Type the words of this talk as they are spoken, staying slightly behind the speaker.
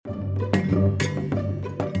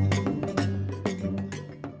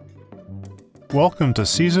Welcome to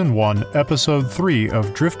Season 1, Episode 3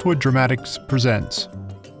 of Driftwood Dramatics Presents.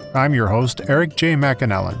 I'm your host, Eric J.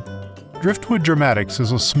 McAnallen. Driftwood Dramatics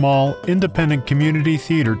is a small, independent community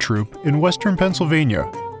theater troupe in western Pennsylvania,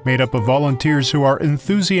 made up of volunteers who are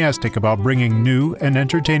enthusiastic about bringing new and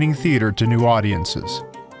entertaining theater to new audiences.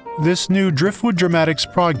 This new Driftwood Dramatics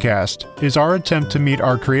podcast is our attempt to meet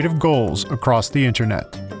our creative goals across the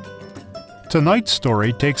internet. Tonight's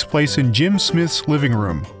story takes place in Jim Smith's living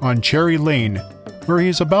room on Cherry Lane, where he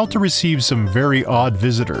is about to receive some very odd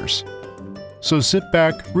visitors. So sit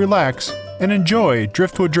back, relax, and enjoy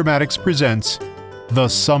Driftwood Dramatics Presents The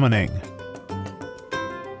Summoning.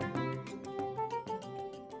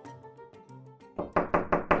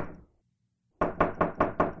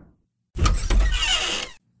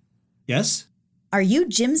 Yes? Are you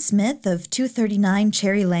Jim Smith of 239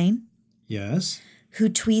 Cherry Lane? Yes? Who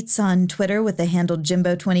tweets on Twitter with the handle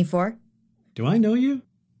Jimbo24? Do I know you?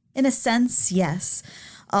 In a sense, yes.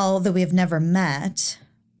 Although we have never met.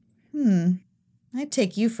 I'd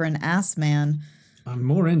take you for an ass man. I'm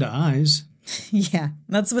more into eyes. Yeah,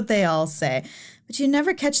 that's what they all say. But you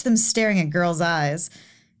never catch them staring at girls' eyes.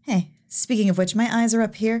 Hey, speaking of which, my eyes are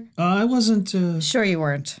up here. I wasn't, Sure you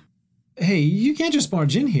weren't. Hey, you can't just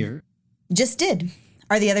barge in here. Just did.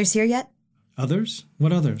 Are the others here yet? Others?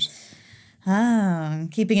 What others?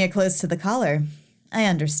 Keeping it close to the collar. I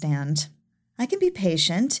understand. I can be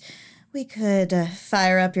patient. We could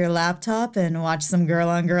fire up your laptop and watch some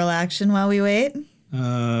girl-on-girl action while we wait.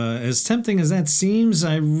 As tempting as that seems,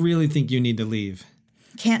 I really think you need to leave.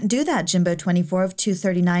 Can't do that, Jimbo24 of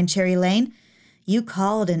 239 Cherry Lane. You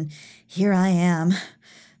called and here I am.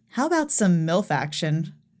 How about some MILF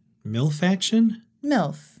action? MILF action?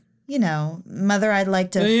 MILF. You know, mother I'd like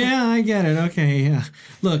to... Yeah, I get it. Okay, yeah.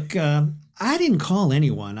 Look, I didn't call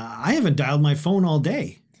anyone. I haven't dialed my phone all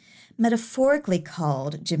day. Metaphorically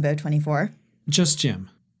called, Jimbo24. Just Jim.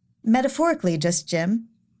 Metaphorically, just Jim.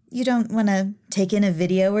 You don't want to take in a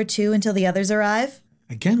video or two until the others arrive?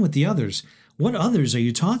 Again with the others. What others are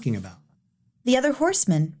you talking about? The other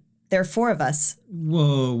horsemen. There are 4 of us.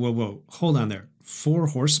 Whoa. Hold on there. 4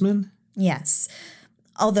 horsemen? Yes.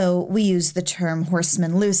 Although we use the term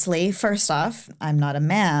horseman loosely. First off, I'm not a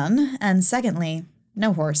man. And secondly,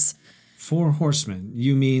 no horse. 4 horsemen.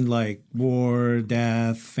 You mean like war,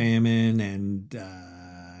 death, famine, and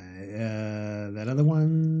that other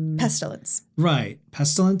one? Pestilence. Right.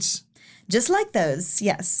 Pestilence? Just like those,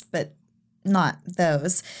 yes, but not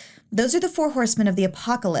those. Those are the 4 horsemen of the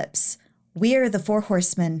apocalypse. We're the 4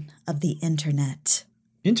 horsemen of the internet.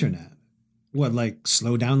 Internet? What, like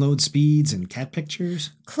slow download speeds and cat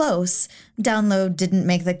pictures? Close. Download didn't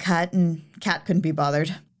make the cut and cat couldn't be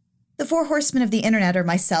bothered. The 4 horsemen of the internet are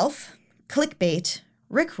myself, clickbait,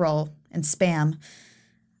 rickroll, and spam.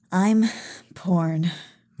 I'm porn.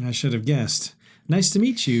 I should have guessed. Nice to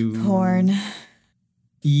meet you. Porn.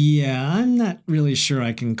 Yeah, I'm not really sure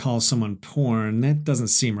I can call someone porn. That doesn't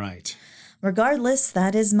seem right. Regardless,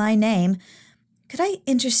 that is my name. Could I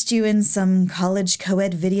interest you in some college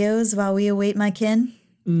co-ed videos while we await my kin?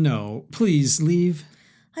 No, please leave.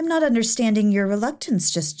 I'm not understanding your reluctance,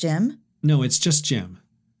 just Jim. No, it's just Jim.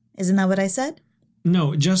 Isn't that what I said?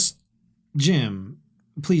 No, just Jim.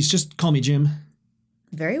 Please, just call me Jim.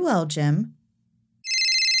 Very well, Jim.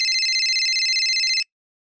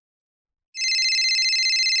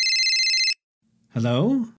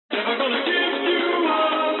 Hello? Never gonna give you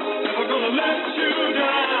up, never gonna let you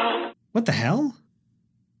down. What the hell?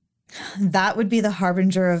 That would be the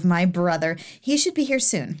harbinger of my brother. He should be here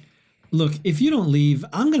soon. Look, if you don't leave,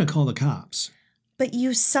 I'm gonna call the cops. But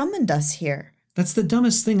you summoned us here. That's the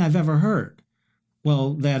dumbest thing I've ever heard.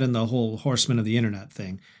 Well, that and the whole horseman of the internet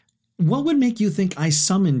thing. What would make you think I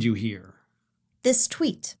summoned you here? This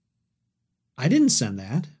tweet. I didn't send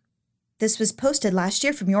that. This was posted last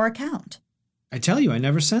year from your account. I tell you, I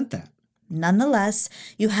never sent that. Nonetheless,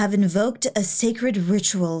 you have invoked a sacred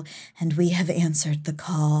ritual, and we have answered the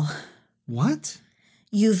call. What?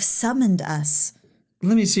 You've summoned us.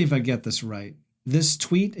 Let me see if I get this right. This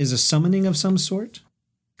tweet is a summoning of some sort?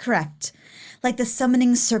 Correct. Like the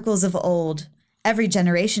summoning circles of old. Every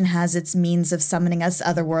generation has its means of summoning us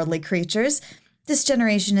otherworldly creatures. This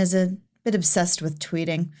generation is a bit obsessed with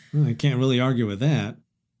tweeting. Well, I can't really argue with that.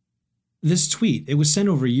 This tweet, it was sent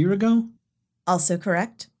over a year ago? Also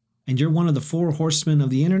correct. And you're one of the 4 horsemen of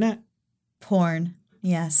the internet? Porn,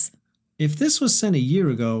 yes. If this was sent a year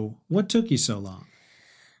ago, what took you so long?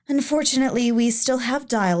 Unfortunately, we still have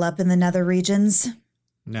dial-up in the nether regions.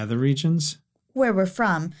 Nether regions? Where we're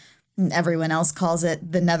from. Everyone else calls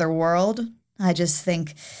it the netherworld. I just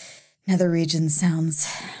think nether region sounds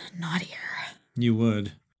naughtier. You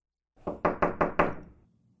would.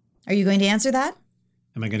 Are you going to answer that?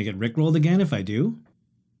 Am I going to get rickrolled again if I do?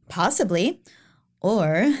 Possibly.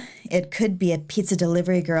 Or it could be a pizza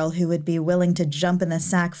delivery girl who would be willing to jump in the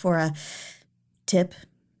sack for a tip,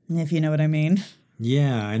 if you know what I mean.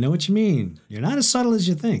 Yeah, I know what you mean. You're not as subtle as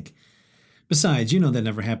you think. Besides, you know that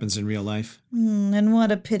never happens in real life. And what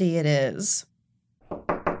a pity it is.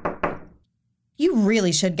 You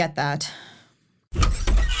really should get that.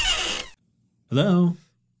 Hello?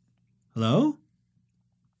 Hello?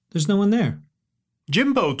 There's no one there.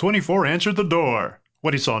 Jimbo24 answered the door.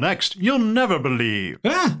 What he saw next, you'll never believe.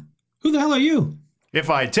 Ah! Who the hell are you? If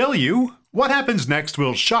I tell you, what happens next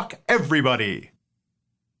will shock everybody.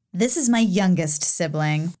 This is my youngest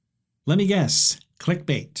sibling. Let me guess.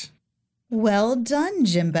 Clickbait. Well done,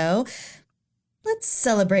 Jimbo. Let's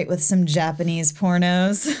celebrate with some Japanese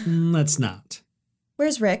pornos. Let's not.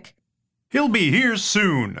 Where's Rick? He'll be here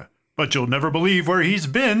soon, but you'll never believe where he's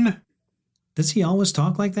been. Does he always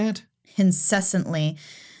talk like that? Incessantly.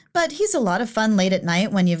 But he's a lot of fun late at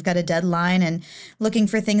night when you've got a deadline and looking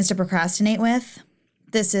for things to procrastinate with.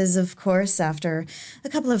 This is, of course, after a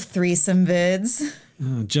couple of threesome vids.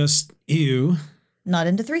 Oh, just ew. Not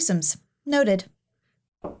into threesomes. Noted.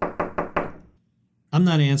 I'm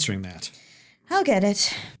not answering that. I'll get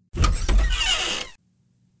it.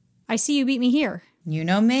 I see you beat me here. You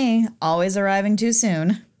know me, always arriving too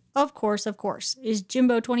soon. Of course, of course. Is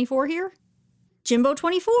Jimbo24 here?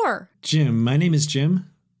 Jimbo24! Jim, my name is Jim.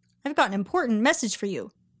 I've got an important message for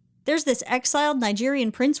you. There's this exiled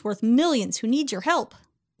Nigerian prince worth millions who needs your help.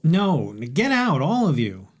 No, get out, all of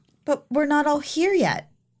you. But we're not all here yet.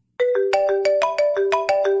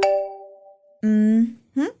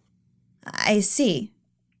 I see.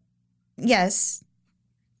 Yes.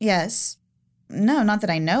 Yes. No, not that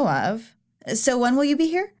I know of. So when will you be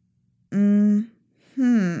here?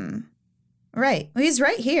 Right. Well, he's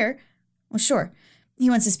right here. Well, sure. He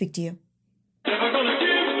wants to speak to you. Never gonna give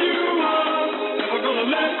you up, never gonna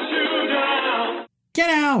let you down. Get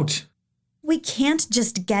out! We can't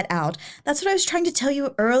just get out. That's what I was trying to tell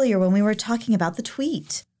you earlier when we were talking about the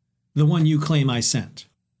tweet. The one you claim I sent.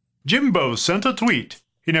 Jimbo sent a tweet.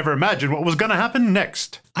 He never imagined what was going to happen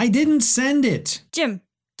next. I didn't send it. Jim,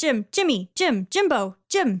 Jimmy, Jimbo,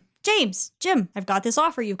 James, I've got this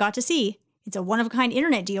offer you've got to see. It's a one-of-a-kind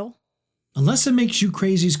internet deal. Unless it makes you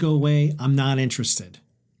crazies go away, I'm not interested.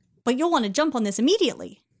 But you'll want to jump on this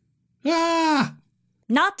immediately. Ah!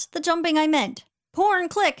 Not the jumping I meant. Porn,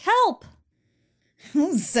 click, help!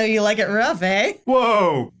 So you like it rough, eh?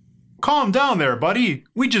 Whoa! Calm down there, buddy.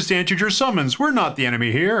 We just answered your summons. We're not the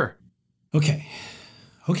enemy here. Okay.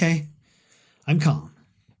 I'm calm.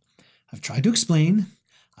 I've tried to explain.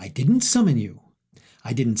 I didn't summon you.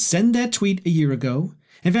 I didn't send that tweet a year ago.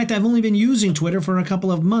 In fact, I've only been using Twitter for a couple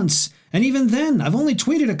of months. And even then, I've only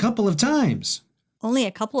tweeted a couple of times. Only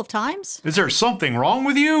a couple of times? Is there something wrong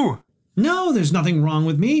with you? No, there's nothing wrong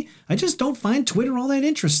with me. I just don't find Twitter all that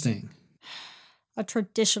interesting. A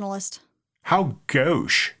traditionalist. How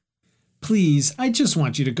gauche. Please, I just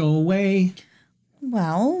want you to go away.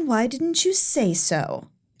 Well, why didn't you say so?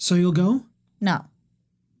 So you'll go? No.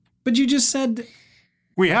 But you just said...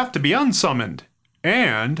 We have to be unsummoned.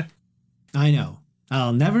 And... I know.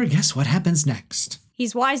 I'll never guess what happens next.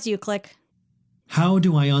 He's wise to you, Click. How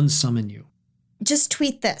do I unsummon you? Just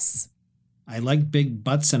tweet this. I like big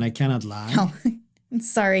butts and I cannot lie. Oh,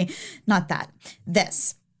 sorry, not that.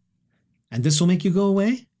 This. And this will make you go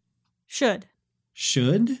away? Should.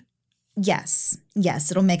 Should? Yes,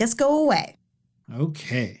 it'll make us go away.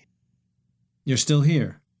 Okay. You're still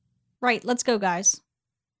here. Right, let's go, guys.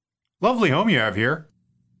 lovely home you have here.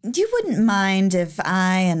 You wouldn't mind if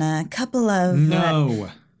I and a couple of... No.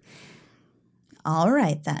 All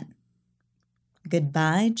right, then.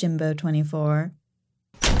 Goodbye, Jimbo24.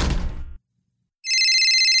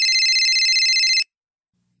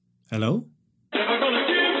 Hello? Never gonna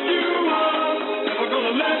give you up, never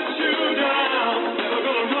gonna let you down, never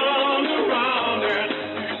gonna run around and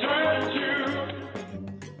desert you.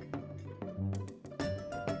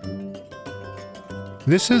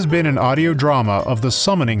 This has been an audio drama of The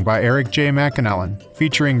Summoning by Eric J. McAnallen,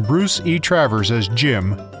 featuring Bruce E. Travers as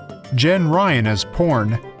Jim, Jen Ryan as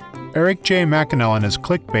Porn, Eric J. McAnallen as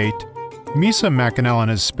Clickbait, Misa McAnallen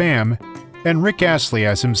as Spam, and Rick Astley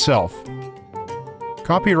as himself.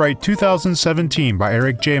 Copyright 2017 by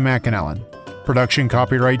Eric J. McAnallen. Production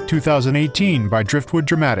copyright 2018 by Driftwood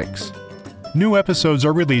Dramatics. New episodes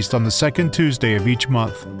are released on the second Tuesday of each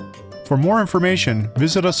month. For more information,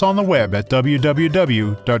 visit us on the web at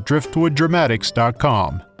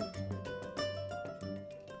www.driftwooddramatics.com.